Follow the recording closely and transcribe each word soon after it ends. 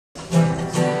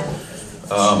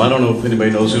I don't know if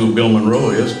anybody knows who Bill Monroe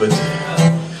is, but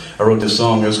I wrote this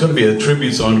song. It was going to be a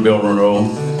tribute song to Bill Monroe.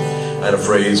 I had a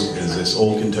phrase, is this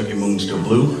old Kentucky moon still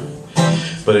blue?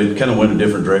 But it kind of went a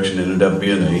different direction. It ended up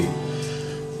being a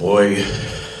boy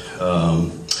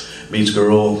meets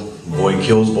girl, boy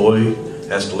kills boy,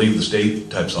 has to leave the state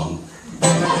type song.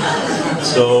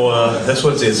 So that's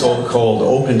what it's all called,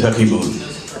 Old Kentucky Moon.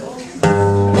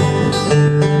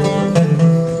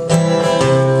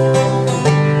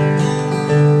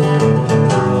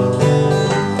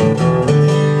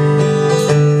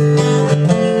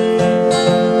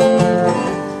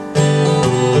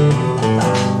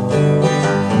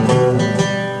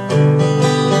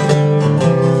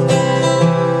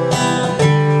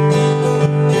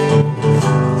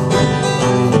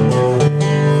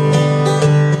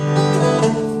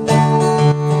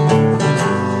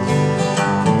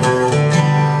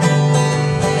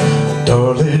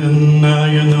 Darling, now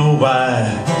you know why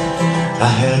I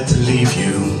had to leave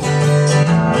you,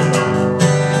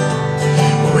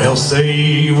 or else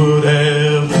they would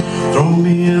have thrown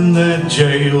me in that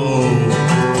jail.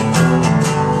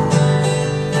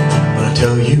 But I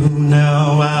tell you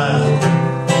now, I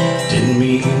didn't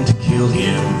mean to kill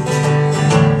him,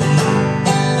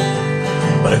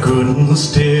 but I couldn't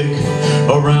stick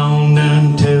around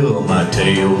and tell my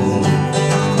tale.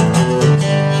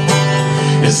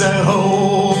 Is that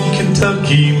old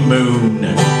Kentucky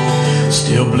moon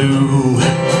still blue?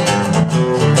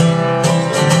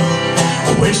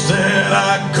 I wish that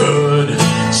I could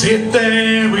sit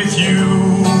there with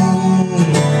you.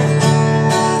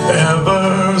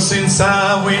 Ever since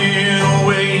I went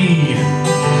away,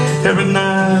 every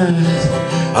night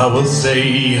I will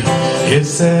say,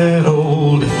 it's that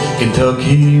old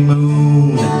Kentucky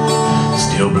moon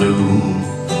still blue.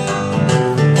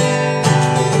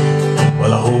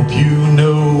 Well, I hope you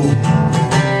know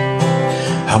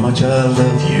how much I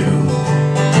love you,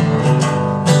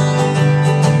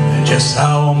 and just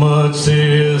how much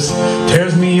this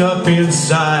tears me up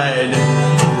inside,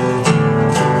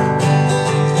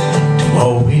 to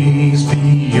always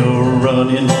be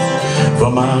running for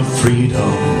my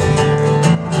freedom,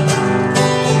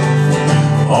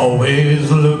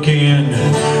 always looking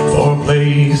for a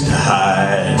place to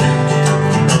hide.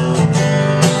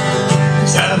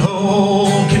 That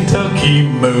old Kentucky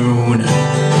moon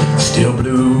still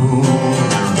blue.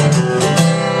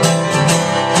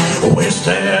 Wish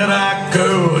that I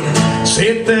could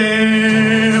sit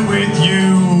there with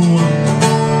you.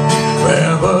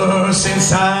 Ever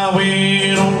since I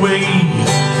went away,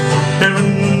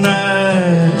 every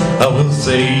night I will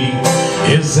say,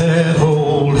 is that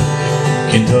old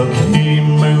Kentucky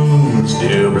moon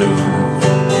still blue?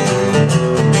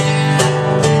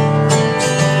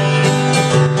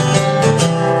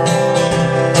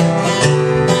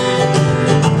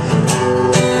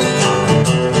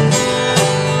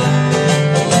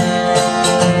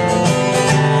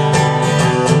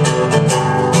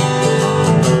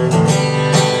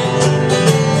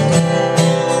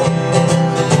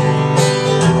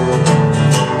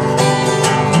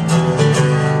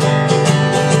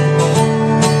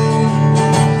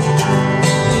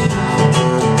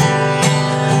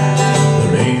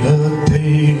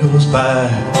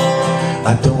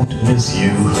 I don't miss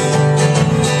you.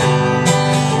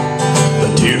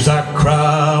 The tears I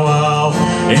cry while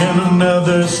in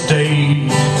another state,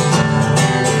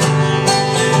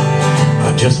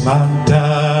 I just might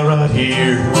die right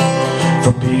here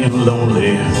from being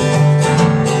lonely,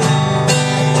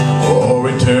 or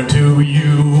return to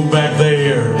you back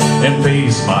there and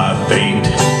face my fate.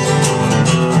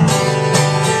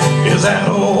 Is that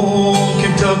old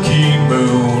Kentucky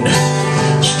moon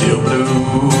still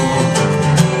blue?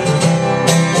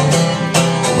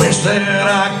 Wish that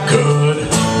I could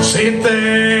sit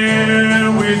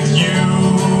there with you.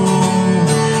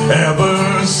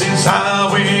 Ever since I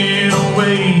went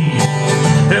away,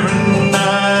 every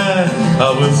night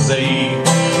I would say,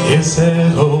 it's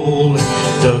that old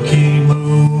Kentucky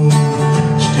moon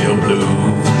still blue.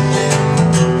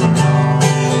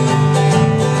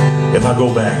 If I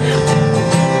go back,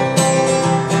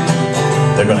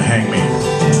 they're gonna hang me.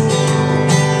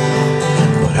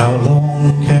 But how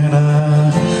long can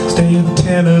I stay in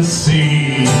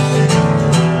Tennessee?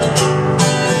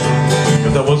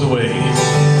 If there was a way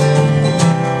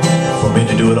for me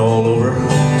to do it all over,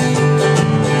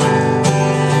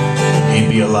 he'd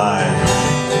be alive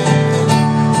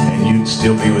and you'd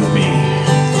still be with me.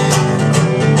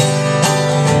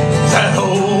 That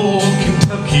old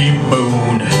Kentucky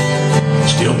moon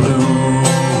still blue.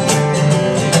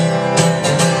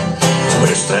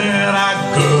 Wish that I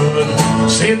could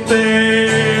sit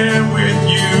there with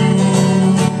you.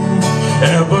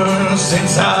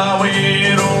 since I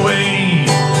went away.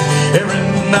 Every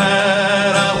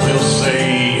night I will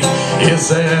say, is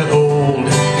that old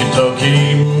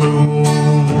Kentucky moon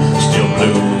still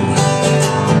blue?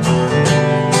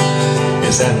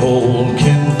 Is that old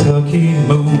Kentucky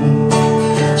moon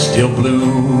still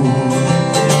blue?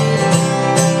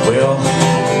 Well,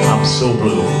 I'm so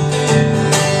blue.